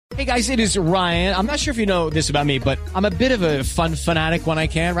Hey guys, it is Ryan. I'm not sure if you know this about me, but I'm a bit of a fun fanatic when I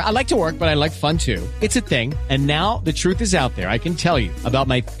can. I like to work, but I like fun too. It's a thing. And now the truth is out there. I can tell you about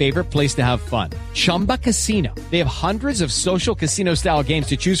my favorite place to have fun. Chumba Casino. They have hundreds of social casino style games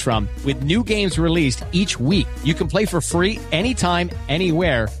to choose from with new games released each week. You can play for free anytime,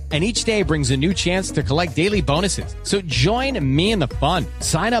 anywhere. And each day brings a new chance to collect daily bonuses. So join me in the fun.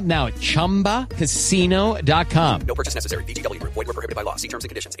 Sign up now at ChumbaCasino.com. No purchase necessary. VGW Group. Void where prohibited by law. See terms and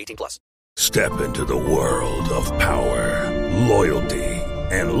conditions. 18+. Step into the world of power, loyalty,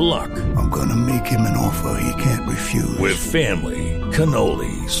 and luck. I'm gonna make him an offer he can't refuse. With family,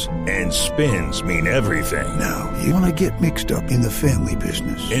 cannolis, and spins mean everything. Now, you wanna get mixed up in the family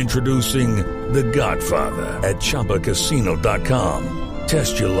business. Introducing The Godfather at ChumbaCasino.com.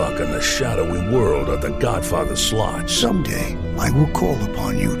 Test your luck in the shadowy world of The Godfather slot. Someday, I will call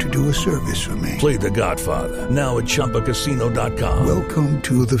upon you to do a service for me. Play The Godfather now at ChumbaCasino.com. Welcome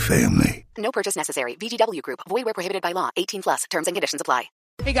to the family. No purchase necessary. VGW Group. Void where prohibited by law. 18+. Terms and conditions apply.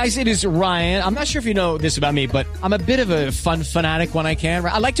 Hey guys, it is Ryan. I'm not sure if you know this about me, but I'm a bit of a fun fanatic when I can.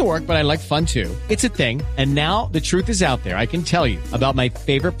 I like to work, but I like fun too. It's a thing. And now the truth is out there. I can tell you about my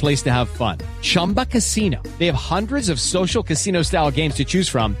favorite place to have fun. Chumba Casino. They have hundreds of social casino style games to choose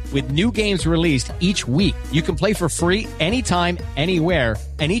from with new games released each week. You can play for free anytime, anywhere.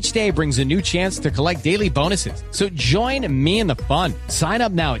 And each day brings a new chance to collect daily bonuses. So join me in the fun. Sign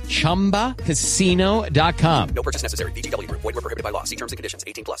up now at ChumbaCasino.com. No purchase necessary. VGW Group. Void where prohibited by law. See terms and conditions.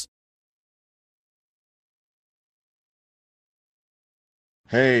 18+.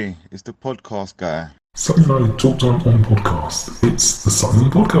 Hey, it's the podcast guy. Sutton United Talk Time on podcast. It's the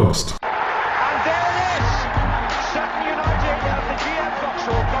Sutton Podcast. And there it is! Sutton United of the GM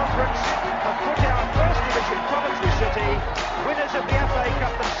Vauxhall Conference have put out First Division Coventry City, winners of the FA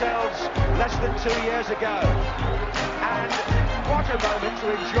Cup themselves less than 2 years ago. And what a moment to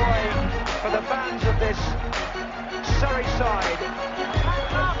enjoy for the fans of this Surrey side.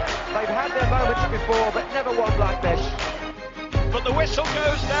 They've had their moments before, but never one like this. But the whistle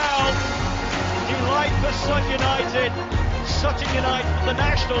goes down. Delight for Sutton United. Sutton United from the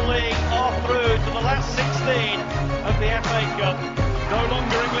National League are through to the last 16 of the FA Cup. No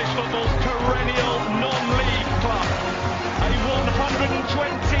longer English football's perennial non-league club. A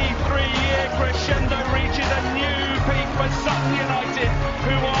 123-year crescendo reaches a new peak for Sutton United,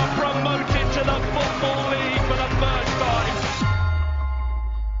 who are promoted to the Football League for the first time.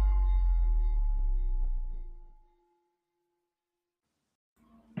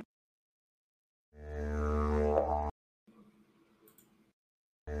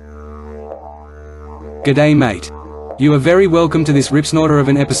 G'day mate. You are very welcome to this ripsnorter of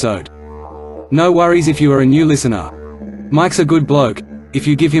an episode. No worries if you are a new listener. Mike's a good bloke, if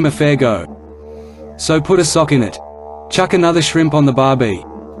you give him a fair go. So put a sock in it. Chuck another shrimp on the barbie.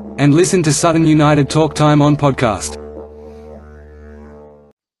 And listen to Sutton United Talk Time on podcast.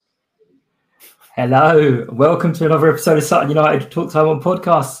 Hello, welcome to another episode of Sutton United Talk Time on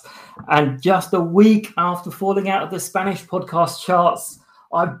podcast. And just a week after falling out of the Spanish podcast charts,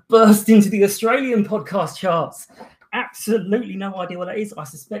 I burst into the Australian podcast charts. Absolutely no idea what that is. I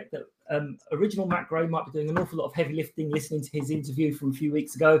suspect that original Matt Gray might be doing an awful lot of heavy lifting listening to his interview from a few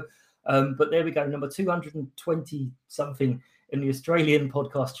weeks ago. But there we go, number 220-something in the Australian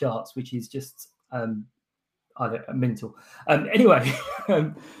podcast charts, which is just mental. Anyway,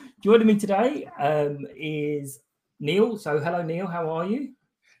 joining me today is Neil. So hello, Neil. How are you?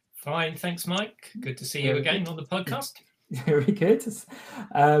 Fine, thanks, Mike. Good to see you again on the podcast. Very good.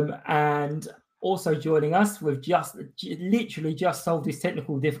 And also joining us, we've literally just solved his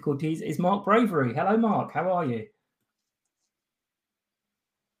technical difficulties, is Mark Bravery. Hello, Mark. How are you?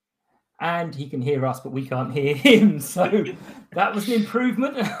 And he can hear us, but we can't hear him. So that was an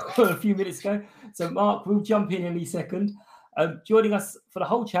improvement a few minutes ago. So Mark will jump in any second. Joining us for the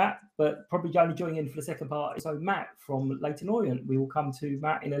whole chat, but probably only joining in for the second part, is Matt from Leyton Orient. We will come to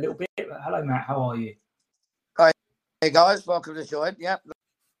Matt in a little bit. But hello, Matt. How are you? Hey guys, welcome to join. Yep,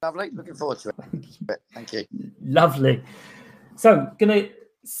 lovely. Looking forward to it. Thank you. Lovely. So, going to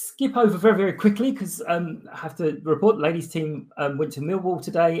skip over very, very quickly because I have to report the ladies' team went to Millwall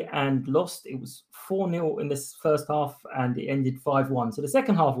today and lost. It was 4-0 in this first half and it ended 5-1. So the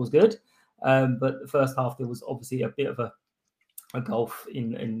second half was good, but the first half there was obviously a bit of a gulf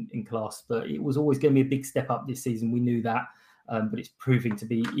in class. But it was always going to be a big step up this season. We knew that, but it's proving to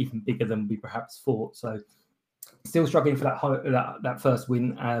be even bigger than we perhaps thought. So. Still struggling for that first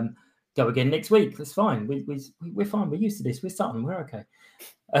win. Go again next week. That's fine. We're fine. We're used to this. We're Sutton. We're okay.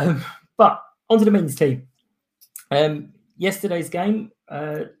 But onto the men's team. Yesterday's game,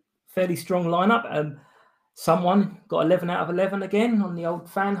 fairly strong lineup. someone got 11 out of 11 again on the old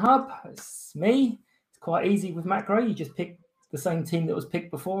fan hub. It's me. It's quite easy with macro. You just pick the same team that was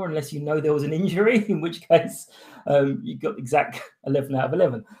picked before, unless you know there was an injury, in which case you got exact 11 out of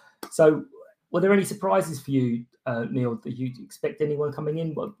 11. So were there any surprises for you, Neil? Did you expect anyone coming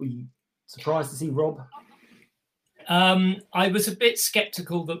in? Were you surprised to see Rob? I was a bit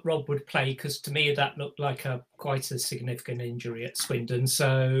sceptical that Rob would play, because to me that looked like quite a significant injury at Swindon.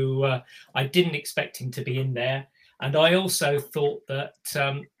 So I didn't expect him to be in there. And I also thought that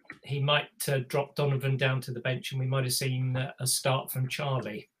he might drop Donovan down to the bench and we might have seen a start from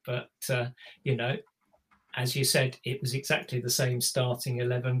Charlie. But, as you said, it was exactly the same starting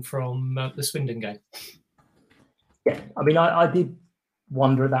 11 from the Swindon game. Yeah, I mean, I did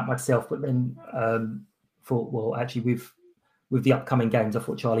wonder that myself, but then thought, well, actually, with the upcoming games, I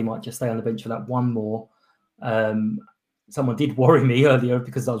thought Charlie might just stay on the bench for that one more. Someone did worry me earlier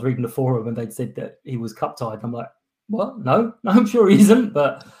because I was reading the forum and they'd said that he was cup tied. I'm like, what? No, I'm sure he isn't.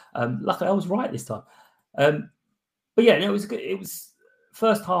 But luckily, I was right this time. But yeah, it was good. It was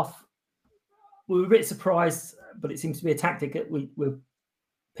first half. We were a bit surprised, but it seems to be a tactic that we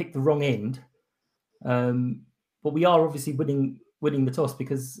picked the wrong end. But we are obviously winning the toss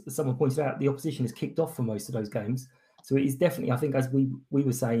because, as someone pointed out, the opposition has kicked off for most of those games. So it is definitely, I think, as we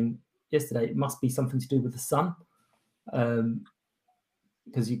were saying yesterday, it must be something to do with the sun,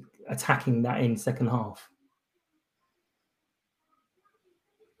 because you're attacking that in second half.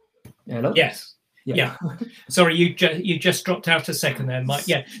 Hello? Yes. Yeah. Sorry, you just dropped out a second there, Mike.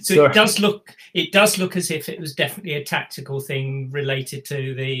 Yeah. So Sorry. it does look as if it was definitely a tactical thing related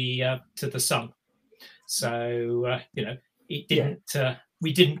to the sun. So it didn't.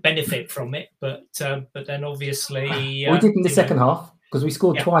 We didn't benefit from it, but then obviously we did in the second half because we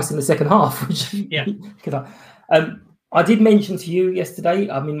scored twice in the second half. Which I did mention to you yesterday.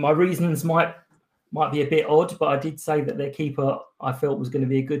 I mean, my reasons might be a bit odd, but I did say that their keeper I felt was going to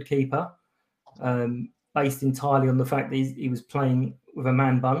be a good keeper, based entirely on the fact that he was playing with a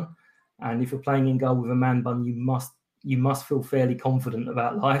man bun, and if you're playing in goal with a man bun, you must feel fairly confident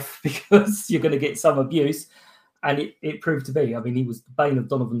about life because you're going to get some abuse. And it proved to be. I mean, he was the bane of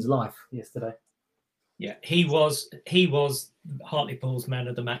Donovan's life yesterday. Yeah, he was Hartlepool's man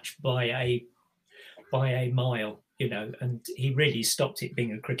of the match by a mile, and he really stopped it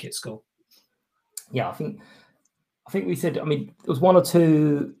being a cricket score. Yeah, I think we said. I mean, there was one or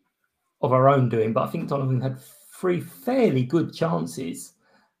two of our own doing, but I think Donovan had 3 fairly good chances.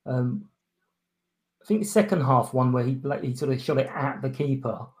 I think the second half one where he sort of shot it at the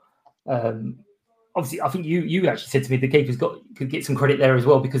keeper. Obviously, I think you actually said to me the keeper's could get some credit there as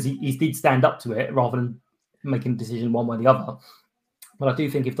well because he did stand up to it rather than making a decision one way or the other. But I do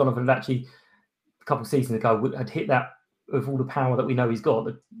think if Donovan had actually a couple of seasons ago had hit that with all the power that we know he's got,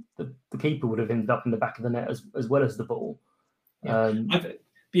 the keeper would have ended up in the back of the net as well as the ball. Yeah.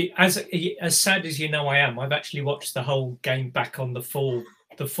 As sad as I am, I've actually watched the whole game back on the full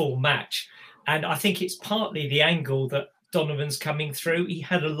match, and I think it's partly the angle that Donovan's coming through. He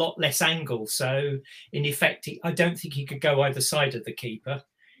had a lot less angle, so in effect, I don't think he could go either side of the keeper.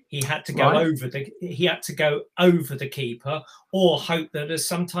 He had to go over the keeper, or hope that, as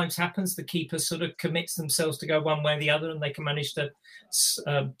sometimes happens, the keeper sort of commits themselves to go one way or the other, and they can manage to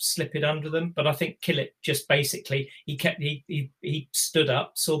slip it under them. But I think Killett just basically he stood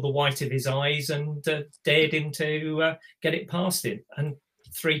up, saw the white of his eyes, and dared him to get it past him. And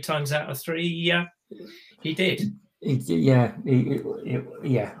 3 times out of 3, he did.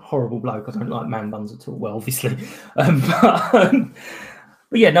 Horrible bloke. I don't like man buns at all. Well, obviously,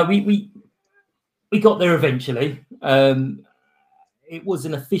 but yeah, no, we got there eventually. It was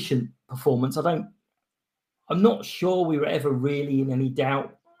an efficient performance. I'm not sure we were ever really in any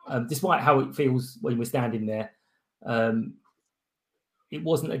doubt, despite how it feels when we're standing there. It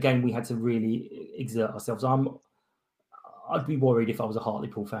wasn't a game we had to really exert ourselves. I'd be worried if I was a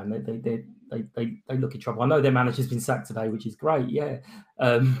Hartlepool fan. They look in trouble. I know their manager's been sacked today, which is great, yeah.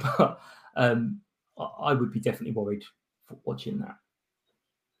 But I would be definitely worried for watching that.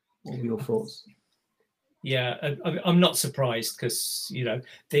 What were your thoughts? Yeah, I'm not surprised because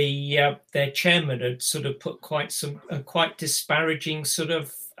their chairman had sort of put quite disparaging sort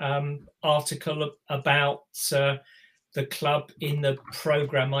of article about the club in the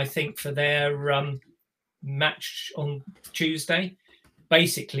programme. I think for their match on Tuesday,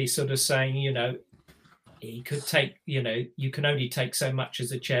 basically sort of saying, he could take, you can only take so much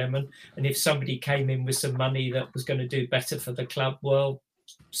as a chairman, and if somebody came in with some money that was going to do better for the club, well,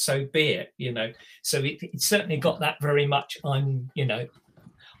 so be it, So it certainly got that very much. I'm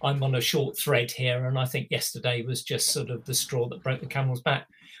on a short thread here, and I think yesterday was just sort of the straw that broke the camel's back,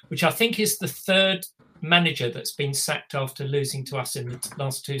 which I think is the third manager that's been sacked after losing to us in the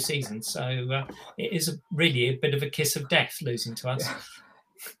last 2 seasons. So it is really a bit of a kiss of death losing to us.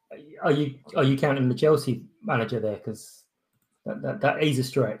 Are you counting the Chelsea manager there? Because that is a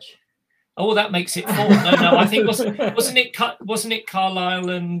stretch. Oh, that makes it 4. No. I think wasn't it Carlisle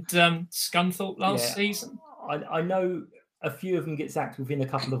and Scunthorpe last season? I know a few of them get sacked within a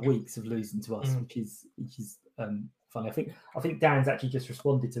couple of weeks of losing to us, which is funny. I think Dan's actually just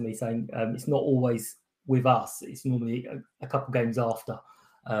responded to me saying it's not always with us; it's normally a couple games after.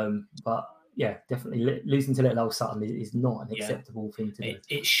 But yeah, definitely losing to little old Sutton is not an acceptable thing to do.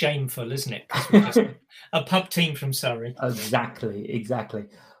 It's shameful, isn't it? 'Cause we're just a pub team from Surrey. Exactly.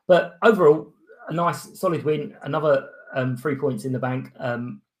 But overall, a nice solid win. Another 3 points in the bank.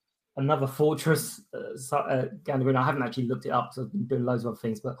 Another fortress, Gander Green. I haven't actually looked it up, so I've been doing loads of other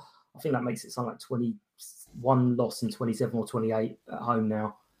things, but I think that makes it sound like 21 loss and 27 or 28 at home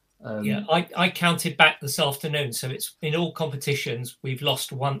now. I counted back this afternoon, so it's in all competitions we've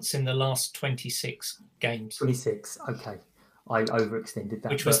lost once in the last 26 games. 26, okay. I overextended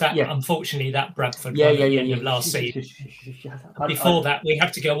that. Which was unfortunately, that Bradford one at the end of last season. Before that, we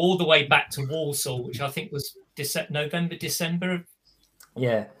have to go all the way back to Walsall, which I think was November, December.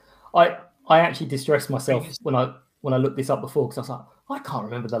 Yeah. I actually distressed myself when I looked this up before, because I was like, I can't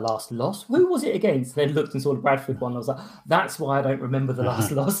remember the last loss. Who was it against? Then looked and saw the Bradford one. I was like, that's why I don't remember the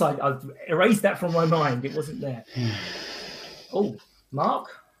last loss. I've erased that from my mind. It wasn't there. Oh, Mark?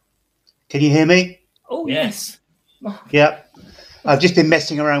 Can you hear me? Oh, yes. Yeah. I've just been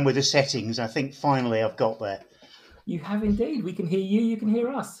messing around with the settings. I think finally I've got there. You have indeed. We can hear you. You can hear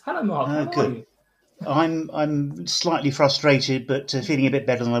us. Hello, Mark. How good. are you? I'm slightly frustrated, but feeling a bit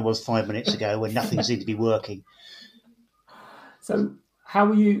better than I was 5 minutes ago when nothing seemed to be working. So, how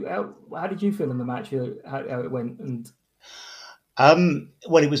were you? How did you feel in the match? How it went? And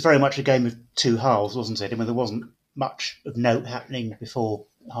well, it was very much a game of two halves, wasn't it? I mean, there wasn't much of note happening before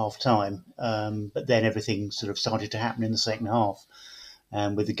half time, but then everything sort of started to happen in the second half,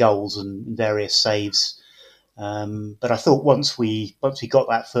 with the goals and various saves. But I thought once we got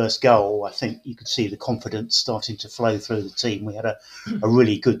that first goal, I think you could see the confidence starting to flow through the team. We had a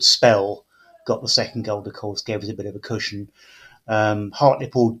really good spell. Got the second goal, of course, gave us a bit of a cushion.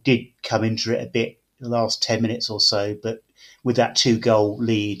 Hartlepool did come into it a bit in the last 10 minutes or so, but with that 2-goal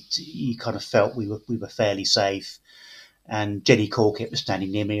lead, you kind of felt we were fairly safe. And Jenny Corkett was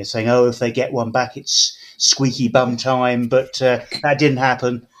standing near me and saying, "Oh, if they get one back, it's squeaky bum time." But that didn't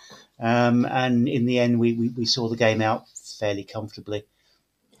happen. And in the end, we saw the game out fairly comfortably.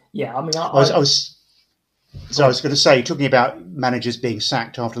 Yeah, I mean, I was going to say, talking about managers being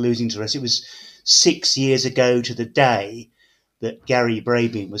sacked after losing to us, it was 6 years ago to the day that Gary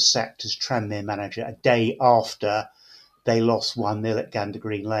Braben was sacked as Tranmere manager, a day after they lost 1-0 at Gander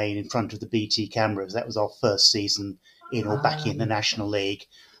Green Lane in front of the BT cameras. That was our first season in or back in the National League.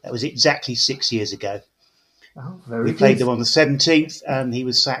 That was exactly 6 years ago. Oh, very we played them on the 17th, and he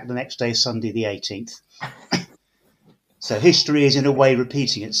was sacked the next day, Sunday the 18th. So history is in a way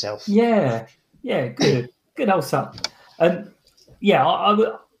repeating itself. Yeah, good old son. Yeah,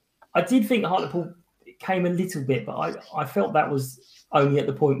 I did think Hartlepool came a little bit, but I felt that was only at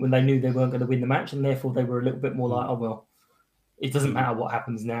the point when they knew they weren't going to win the match, and therefore they were a little bit more like, oh well, it doesn't matter what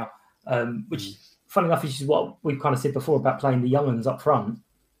happens now. Which, funny enough, is what we've kind of said before about playing the young ones up front.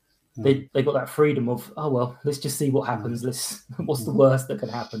 They got that freedom of, oh well, let's just see what happens. What's the worst that can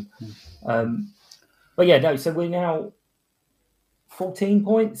happen? But yeah, no. So we're now 14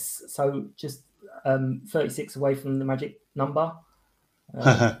 points, so just 36 away from the magic number.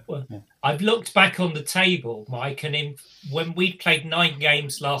 Well, I've looked back on the table, Mike, and when we played 9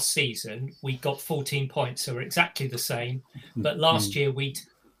 games last season, we got 14 points, so we're exactly the same. But last year we'd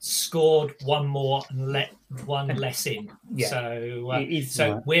scored one more and let one less in. Yeah.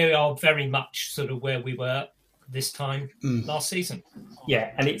 So we are very much sort of where we were this time last season.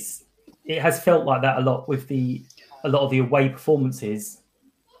 Yeah, and it has felt like that a lot with a lot of the away performances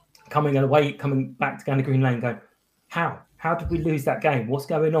coming back to Gander Green Lane going, how did we lose that game? What's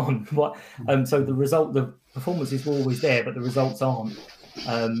going on? So the performances were always there, but the results aren't.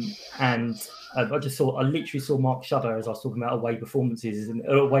 I literally saw Mark shudder as I was talking about away performances and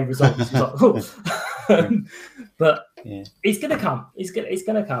away results. But it's going to come. It's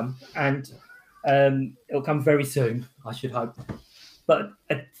going to come, and it'll come very soon, I should hope. But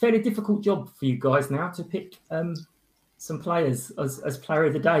a fairly difficult job for you guys now to pick some players as player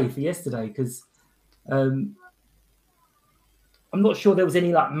of the day for yesterday, because I'm not sure there was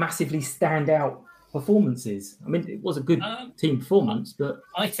any like massively standout performances. I mean, it was a good team performance, but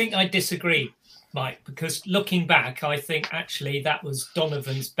I think I disagree, Mike, because looking back, I think actually that was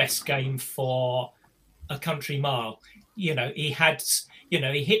Donovan's best game for a country mile. He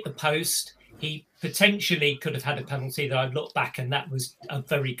hit the post. He potentially could have had a penalty that I looked back, and that was a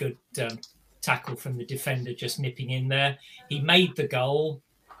very good tackle from the defender, just nipping in there. He made the goal.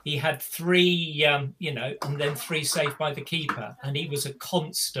 He had 3, and then 3 saved by the keeper, and he was a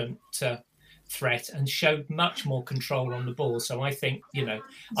constant threat and showed much more control on the ball. So I think,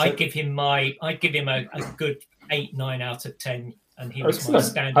 I'd give him a good 8, 9 out of 10, and he was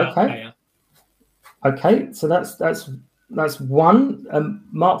Excellent. my standout player. Okay, so that's one.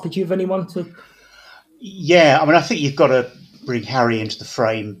 Mark, did you have anyone to? Yeah, I mean, I think you've got to bring Harry into the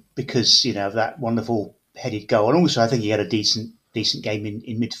frame because of that wonderful headed goal, and also I think he had a decent game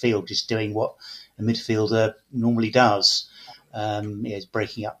in midfield, just doing what a midfielder normally does. He's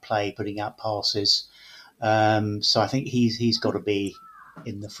breaking up play, putting out passes. So I think he's got to be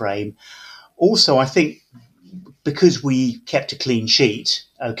in the frame. Also, I think because we kept a clean sheet,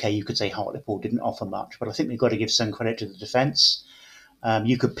 okay, you could say Hartlepool didn't offer much, but I think we've got to give some credit to the defence.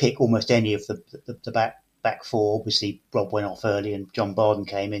 You could pick almost any of the back four. Obviously, Rob went off early and John Barden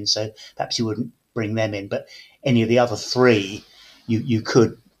came in, so perhaps you wouldn't bring them in. But any of the other 3, you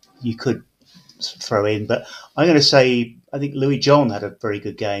could throw in. But I'm going to say I think Louis John had a very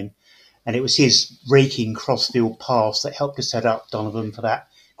good game, and it was his raking crossfield pass that helped to set up Donovan for that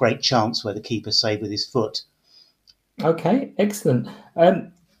great chance where the keeper saved with his foot. Okay, excellent.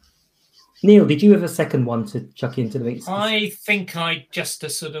 Neil, did you have a second one to chuck into the mix? I think just to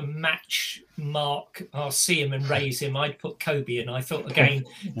sort of match Mark, I'll see him and raise him. I'd put Kobe in. I thought again,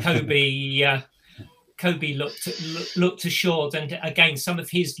 Kobe looked assured, and again, some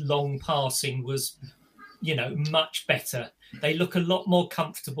of his long passing was, much better. They look a lot more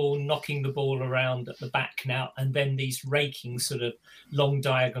comfortable knocking the ball around at the back now, and then these raking sort of long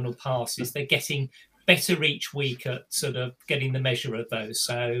diagonal passes, they're getting better each week at sort of getting the measure of those.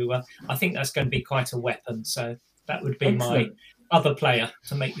 So I think that's going to be quite a weapon. So that would be Excellent. My other player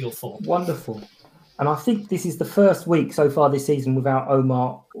to make your 4. Wonderful. And I think this is the first week so far this season without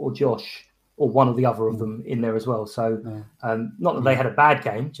Omar or Josh or one or the other of them in there as well. So not that they had a bad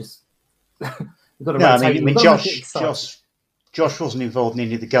game, just we've got to rotate. Josh wasn't involved in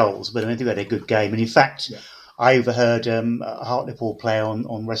any of the goals, but I think they had a good game. And in fact, I overheard a Hartlepool player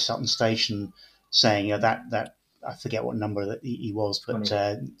on West Sutton Station saying that I forget what number that he was, but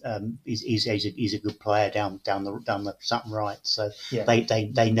he's a good player down the Sutton right. So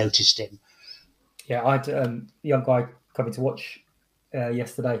they noticed him. Yeah, I had a young guy coming to watch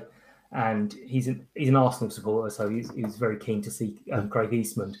yesterday, and he's an Arsenal supporter, so he was very keen to see Craig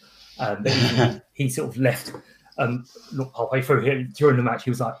Eastman. But he sort of left halfway through during the match. He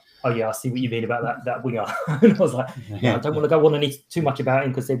was like, "Oh yeah, I see what you mean about that winger." And I was like, I don't want to go on any too much about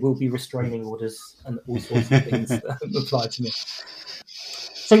him because there will be restraining orders and all sorts of things applied to me.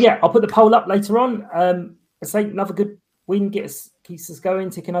 So yeah, I'll put the poll up later on. I say another good win keeps us going,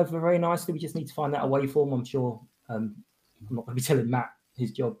 ticking over very nicely. We just need to find that away form. I'm sure I'm not going to be telling Matt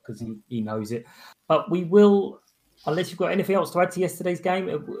his job because he knows it. But we will, unless you've got anything else to add to yesterday's game,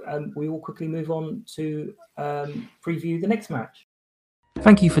 we will quickly move on to preview the next match.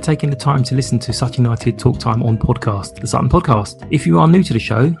 Thank you for taking the time to listen to Sutton United Talk Time on podcast, the Sutton Podcast. If you are new to the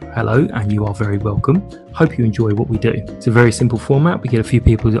show, hello, and you are very welcome. Hope you enjoy what we do. It's a very simple format. We get a few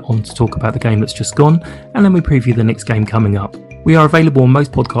people on to talk about the game that's just gone, and then we preview the next game coming up. We are available on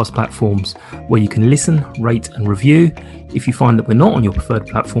most podcast platforms where you can listen, rate and review. If you find that we're not on your preferred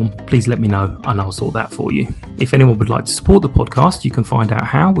platform, please let me know and I'll sort that for you. If anyone would like to support the podcast, you can find out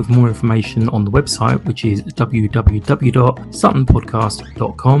how with more information on the website, which is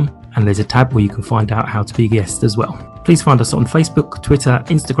www.suttonpodcast.com, and there's a tab where you can find out how to be a guest as well. Please find us on Facebook, Twitter,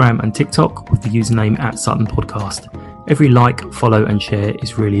 Instagram and TikTok with the username @SuttonPodcast. Every like, follow and share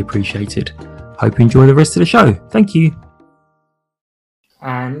is really appreciated. Hope you enjoy the rest of the show. Thank you.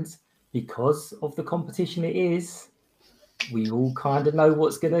 And because of the competition it is, we all kind of know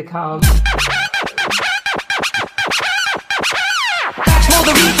what's going to come.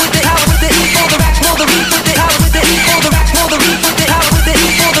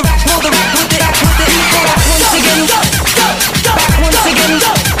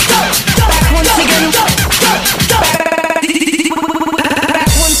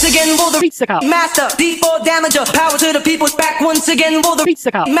 Pizza Cup. Master, D4 damager, power to the people, back once again for the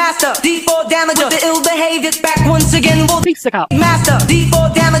Pizza Cup. Master, D4 damager, the ill behavior, back once again for Pizza Cup. Master,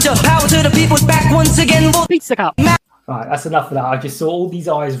 D4 damager, power to the people, back once again for Pizza Cup. Right, that's enough of that. I just saw all these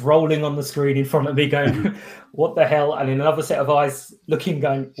eyes rolling on the screen in front of me going, what the hell? And then another set of eyes looking,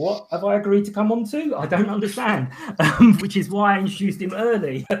 going, what have I agreed to come on to? I don't understand. Which is why I introduced him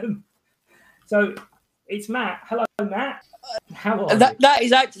early. So it's Matt. Hello, Matt. How are that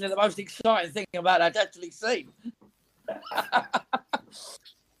is actually the most exciting thing about that actually seen.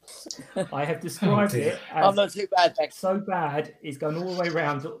 I have described it as I'm not too bad, thanks. So bad it's going all the way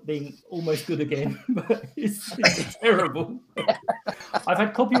around to being almost good again, but it's terrible. I've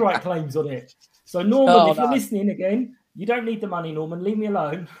had copyright claims on it. So Norman, if you're listening again, you don't need the money, Norman. Leave me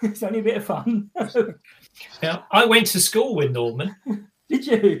alone. It's only a bit of fun. Yeah, I went to school with Norman. Did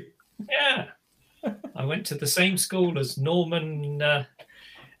you? Yeah. I went to the same school as Norman.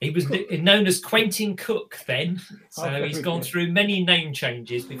 He was known as Quentin Cook then. So he's gone through many name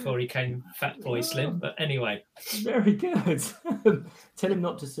changes before he came Fatboy Slim. But anyway. Very good. Tell him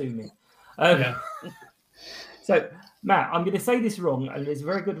not to sue me. So, Matt, I'm going to say this wrong, and there's a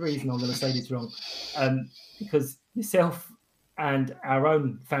very good reason I'm going to say this wrong. Because yourself and our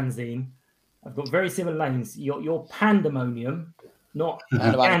own fanzine have got very similar names. You're Pandemonium, not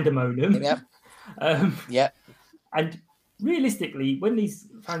Pandemonium. Yeah. And realistically, when these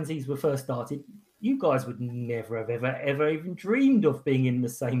fanzines were first started, you guys would never have ever even dreamed of being in the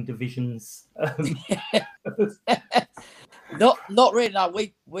same divisions. Not really. No,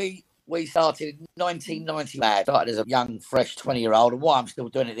 we started in 1990. Started as a young, fresh 20-year-old, and why I'm still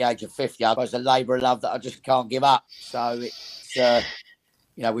doing it at the age of 50, I suppose, a labour of love that I just can't give up. So it's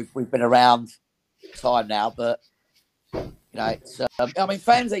we've been around time now, but. It's. I mean,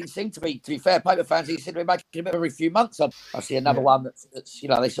 fanzines seem to be fair, paper fanzines seem to be making a bit every few months. I see another one that's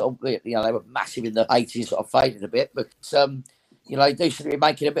they sort of they were massive in the 80s, sort of faded a bit, but they do seem to be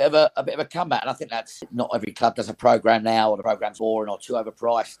making a bit of a comeback. And I think that's not every club does a program now, or the program's boring or too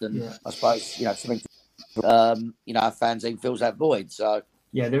overpriced. And I suppose something a fanzine fills that void. So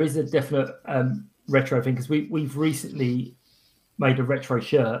yeah, there is a definite retro thing because we've recently made a retro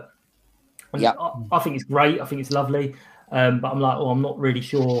shirt. Yeah, I think it's great. I think it's lovely. But I'm like, I'm not really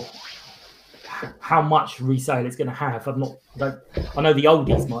sure how much resale it's going to have. I know the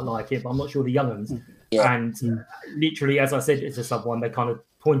oldies might like it, but I'm not sure the young ones. Yeah. And literally, as I said, it's a sub one. They kind of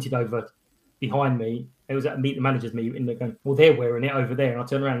pointed over behind me. It was at a Meet the Managers meeting. And they're going, well, they're wearing it over there. And I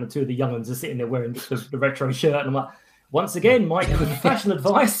turn around and two of the young ones are sitting there wearing the retro shirt. And I'm like, once again, Mike with fashion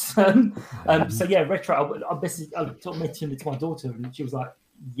advice. So yeah, retro. I sort of mentioned it to my daughter, and she was like,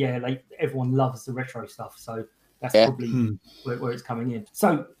 yeah, everyone loves the retro stuff. So that's probably where it's coming in.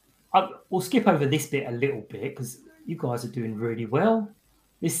 So we'll skip over this bit a little bit because you guys are doing really well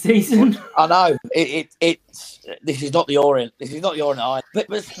this season. I know this is not the Orient. This is not the Orient.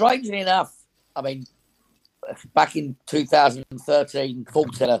 But strangely enough, I mean, back in 2013,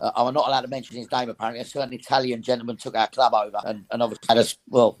 14, I'm not allowed to mention his name apparently. A certain Italian gentleman took our club over and obviously had us.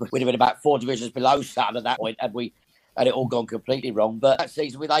 Well, we'd have been about 4 divisions below Sutton at that point, had it all gone completely wrong. But that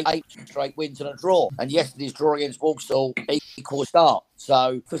season with 8 straight wins and a draw, and yesterday's draw against Walsall equal start.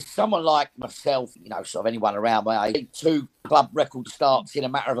 So for someone like myself, sort of anyone around my age, 2 club record starts in a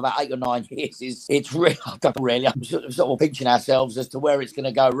matter of about 8 or 9 years it's really. I don't really. I'm sort of pinching ourselves as to where it's going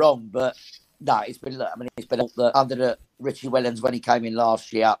to go wrong, but. No, it's been under the Richie Wellens when he came in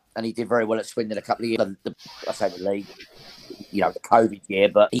last year, and he did very well at Swindon a couple of years. I say the league, the COVID year,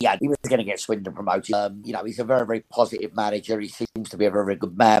 but he was going to get Swindon promoted. He's a very, very positive manager. He seems to be a very, very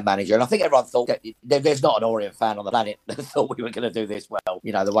good manager, and I think everyone thought that there's not an Orient fan on the planet that thought we were going to do this well.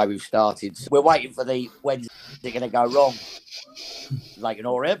 The way we've started. So we're waiting for when's it going to go wrong, like an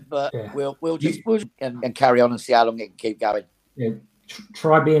Orient, but we'll just and carry on and see how long it can keep going. Yeah,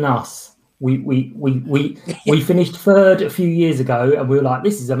 try being us. We finished 3rd a few years ago, and we were like,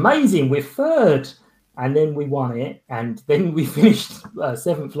 "This is amazing, we're 3rd," and then we won it, and then we finished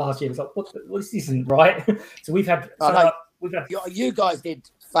 7th last year. It's like, what? This isn't right. So we've had. You guys did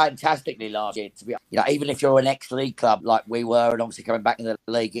fantastically last year. To be, even if you're an ex-league club like we were, and obviously coming back into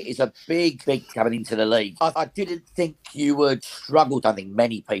the league, it is a big coming into the league. I didn't think you would struggle. I think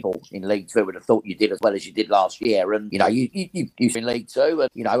many people in League Two would have thought you did as well as you did last year. And you're in League Two,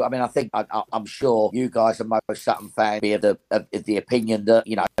 and I mean, I think I'm sure you guys are most Sutton fans be of the opinion that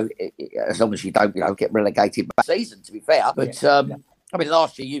as long as you don't get relegated back season. To be fair, but. I mean,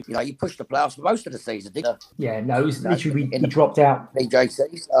 last year you pushed the playoffs for most of the season, didn't you? Yeah, no, it was literally we dropped out. BJC,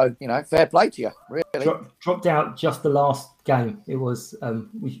 so fair play to you, really. Dropped out just the last game. It was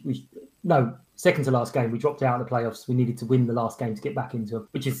second to last game. We dropped out of the playoffs. We needed to win the last game to get back into it,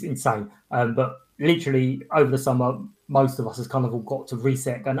 which is insane. But literally over the summer, most of us has kind of all got to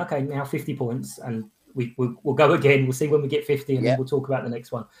reset. Going, okay, now 50 points, and we'll go again. We'll see when we get 50, and then we'll talk about the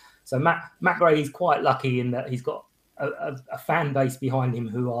next one. So Matt Grady's quite lucky in that he's got a fan base behind him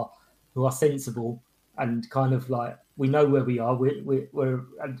who are sensible and kind of like, we know where we are. We're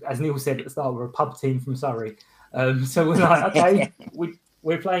as Neil said at the start, we're a pub team from Surrey. So we're like, okay,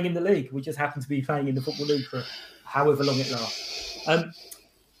 we're playing in the league. We just happen to be playing in the Football League for however long it lasts.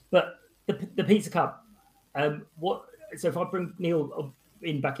 But the Pizza Cup, what? So if I bring Neil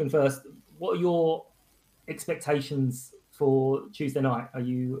back in first, what are your expectations for Tuesday night? Are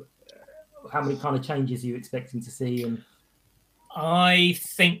you how many kind of changes are you expecting to see? And I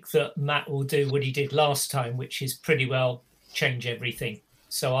think that Matt will do what he did last time, which is pretty well change everything.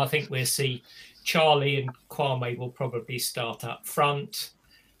 So I think we'll see Charlie and Kwame will probably start up front.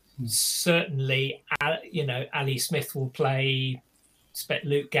 Certainly, Ali Smith will play. Expect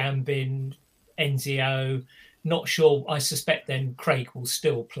Luke Gambin, Enzio. Not sure. I suspect then Craig will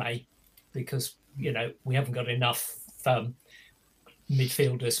still play because we haven't got enough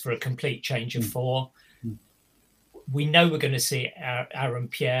midfielders for a complete change of four. We know we're going to see Aaron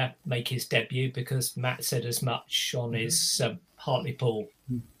Pierre make his debut because Matt said as much on his Hartlepool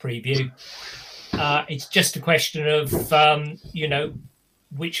preview. It's just a question of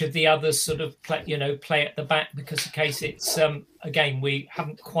which of the others sort of play at the back, because in case it's again we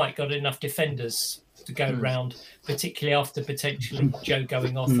haven't quite got enough defenders to go round, particularly after potentially Joe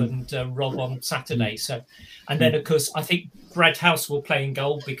going off and Rob on Saturday. So, and then of course I think Brad House will play in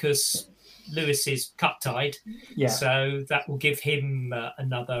goal because Lewis is cut tied, so that will give him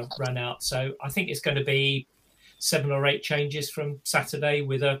another run out. So I think it's going to be 7 or 8 changes from Saturday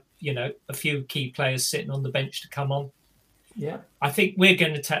with a few key players sitting on the bench to come on. Yeah, I think we're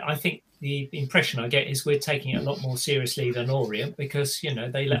going to take. I think the impression I get is we're taking it a lot more seriously than Orient because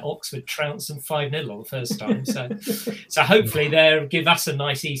they let Oxford trounce them 5-0 on the first time. So hopefully they'll give us a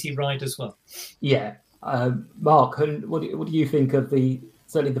nice easy ride as well. Yeah, Mark, what do you think of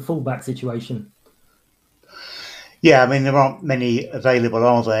certainly the fullback situation? Yeah, I mean there aren't many available,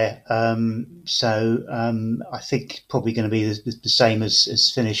 are there? So I think probably going to be the same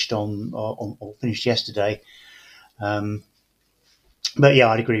as finished or finished yesterday. But yeah,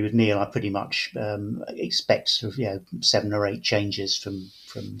 I'd agree with Neil. I pretty much expect 7 or 8 changes from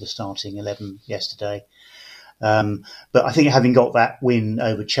the starting 11 yesterday. But I think having got that win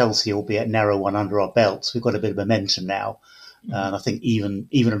over Chelsea, albeit a narrow one under our belts, we've got a bit of momentum now. And I think even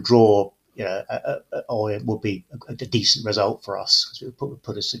a draw, or it would be a decent result for us because it would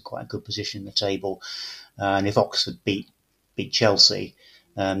put us in quite a good position in the table. And if Oxford beat Chelsea,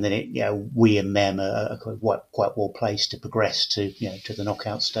 then we and them are quite well placed to progress to the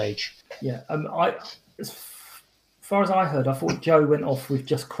knockout stage. Yeah, as far as I heard, I thought Joe went off with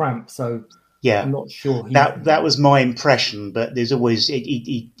just cramp, so yeah, I'm not sure. That was my impression, but there's always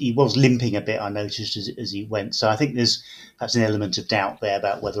he was limping a bit. I noticed as he went, so I think there's perhaps an element of doubt there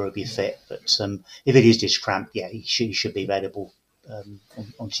about whether he'll be fit. But if it is just cramp, yeah, he should be available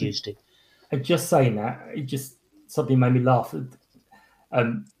on Tuesday. And just saying that, it just something made me laugh.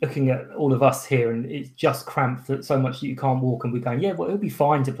 Looking at all of us here, and it's just cramped so much that you can't walk, and we're going, yeah, well, it'll be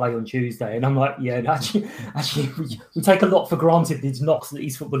fine to play on Tuesday. And I'm like, yeah, actually, we take a lot for granted these knocks that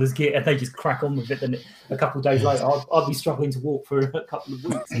these footballers get, and they just crack on with it. Then a couple of days later, I'll be struggling to walk for a couple of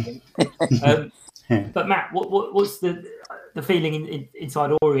weeks, I think. But Matt, what's the feeling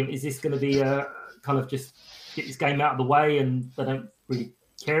inside Orient? Is this going to be a kind of just get this game out of the way, and they don't really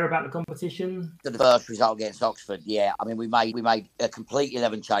care about the competition? The first result against Oxford, yeah. I mean, we made a complete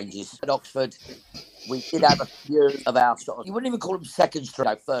 11 changes at Oxford. We did have a few of our you wouldn't even call them second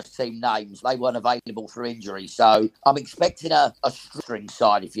string, first team names. They weren't available for injury, so I'm expecting a string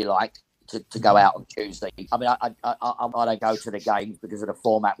side, if you like, to go out on Tuesday. I mean, I don't go to the games because of the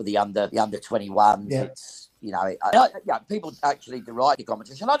format with the under 21s. Yeah. It's people actually deride the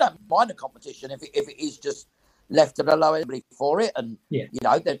competition. I don't mind the competition if it is just left to the low end for it, and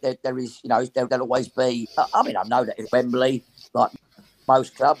there is there'll always be. I mean, I know that in Wembley, like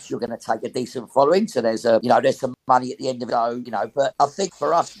most clubs, you're going to take a decent following, so there's some money at the end of it. But I think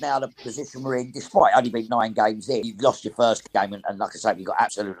for us now, the position we're in, despite only being 9 games in, you've lost your first game, and like I say, you got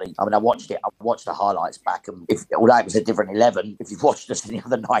absolutely. I mean, I watched the highlights back, and although it was a different 11, if you've watched us in the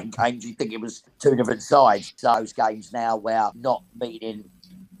other 9 games, you think it was 2 different sides. So those games now where not meeting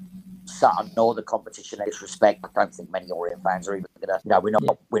Sutton or the competition in this respect, I don't think many Orient fans are even gonna.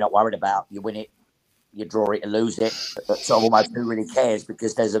 We're not worried about you win it, you draw it, and lose it. So almost who really cares,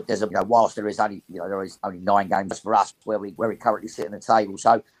 because there's a whilst there is only 9 games for us where we currently sit in the table.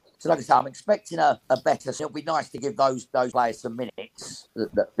 So like I say, I'm expecting a better. It'll be nice to give those players some minutes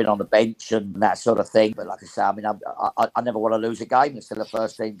that've been on the bench and that sort of thing. But like I say, I mean, I never want to lose a game. It's still a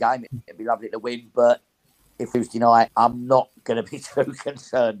first team game. It'd be lovely to win, but if Tuesday night, I'm not going to be too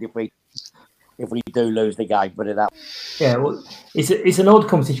concerned if we do lose the game. Put it that way. Yeah, well, it's an odd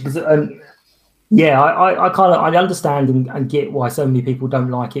competition because Yeah, I understand and get why so many people don't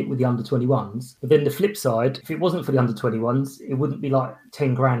like it with the under 21s. But then the flip side, if it wasn't for the under 21s, it wouldn't be like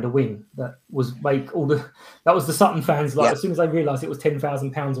 10 grand a win. That was the Sutton fans as soon as they realised it was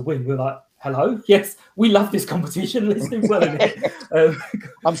 £10,000 a win, we're like, hello, yes, we love this competition. Let's do well in it.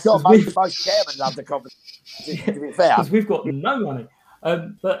 I'm sure most chairmen love the competition. To be fair, because we've got no money.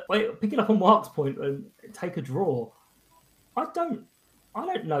 But picking up on Mark's point, take a draw. I don't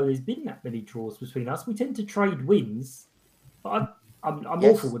know there's been that many draws between us. We tend to trade wins. But I'm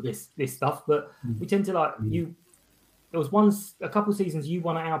awful with this stuff, but we tend to you. There was a couple of seasons you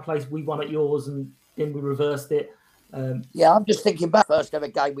won at our place, we won at yours, and then we reversed it. I'm just thinking back. First ever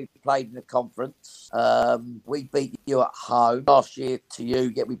game we played in the conference. We beat you at home last year. To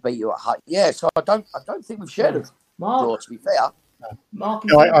you, we beat you at home. Yeah, so I don't think we've shared a draw. To be fair, Mark,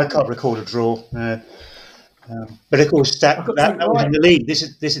 no, I can't record a draw. But of course, that was in the league. This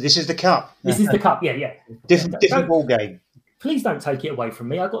is the cup. This is the cup. Yeah. Different ball game. Please don't take it away from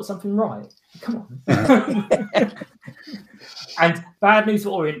me. I got something right. Come on. And bad news for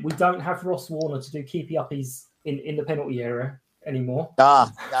Orient. We don't have Ross Warner to do keepy uppies in the penalty area anymore. No.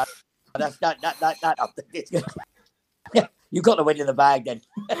 That's that. You've got the win in the bag then.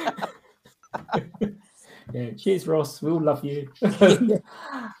 Yeah. Cheers, Ross. We all love you.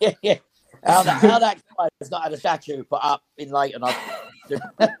 Yeah. How that guy has not had a statue put up in Leighton. The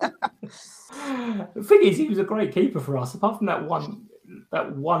thing is, he was a great keeper for us. Apart from that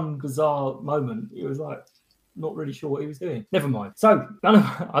one bizarre moment, he was not really sure what he was doing. Never mind. So, I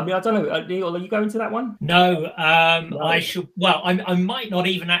don't know. Neil, are you going to that one? No, I should. Well, I might not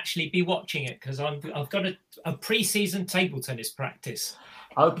even actually be watching it because I've got a pre-season table tennis practice.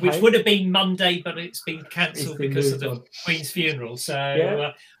 Okay. Which would have been Monday, but it's been cancelled because of the Queen's funeral.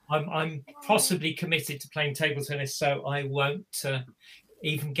 So I'm possibly committed to playing table tennis, so I won't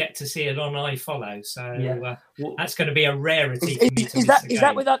even get to see it on iFollow. So that's going to be a rarity for me. Is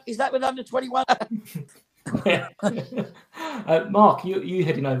that with under 21? Mark, you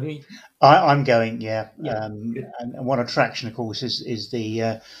heading over? I'm going. And one attraction, of course, is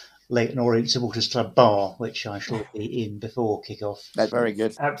the Leighton Orient Supporters Club bar, which I shall be in before kick-off. That's very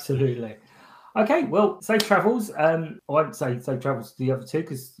good. Absolutely. Okay, well, safe travels. I won't say safe travels to the other two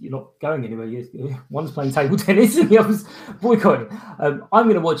because you're not going anywhere. One's playing table tennis and the other's boycotting. I'm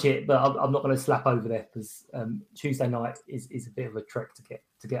going to watch it, but I'm not going to slap over there because Tuesday night is a bit of a trek to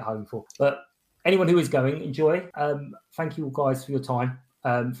get home for. But anyone who is going, enjoy. Thank you all guys for your time.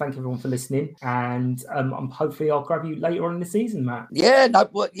 Thank everyone for listening, and hopefully I'll grab you later on in the season, Matt. Yeah, no,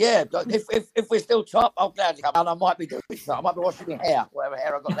 but if we're still top, I'll gladly come. And I might be doing so. I might be washing my hair, whatever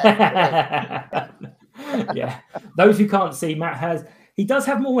hair I got there. Yeah, those who can't see, Matt does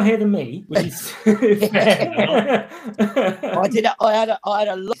have more hair than me, which is fair. I had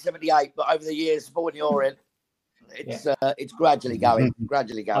a lot 78, but over the years, supporting the Orient, it's gradually going.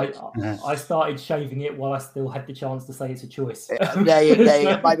 I started shaving it while I still had the chance to say it's a choice. Maybe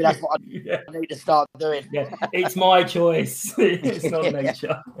that's what I need to start doing. Yeah, it's my choice. It's not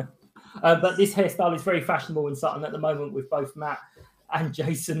nature. But this hairstyle is very fashionable in Sutton at the moment, with both Matt and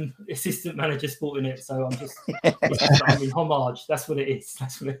Jason, assistant manager, sporting it. So I'm in homage. That's what it is.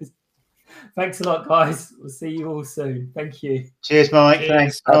 Thanks a lot, guys. We'll see you all soon. Thank you. Cheers, Mike. Cheers.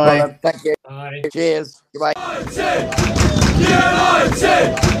 Thanks. Bye. Thank you. Bye. Cheers. Goodbye.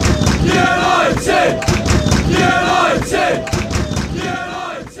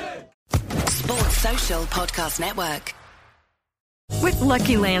 Sports Social Podcast Network. With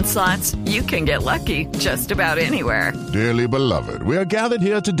Lucky Land Slots, you can get lucky just about anywhere. Dearly beloved, we are gathered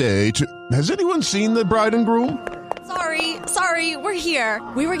here today to... Has anyone seen the bride and groom? Sorry, we're here.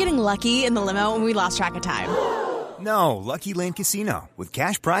 We were getting lucky in the limo and we lost track of time. No, Lucky Land Casino, with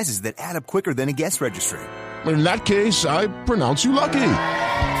cash prizes that add up quicker than a guest registry. In that case, I pronounce you lucky.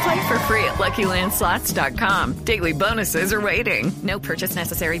 Play for free at LuckyLandSlots.com. Daily bonuses are waiting. No purchase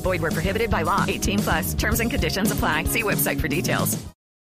necessary. Void where prohibited by law. 18+. Terms and conditions apply. See website for details.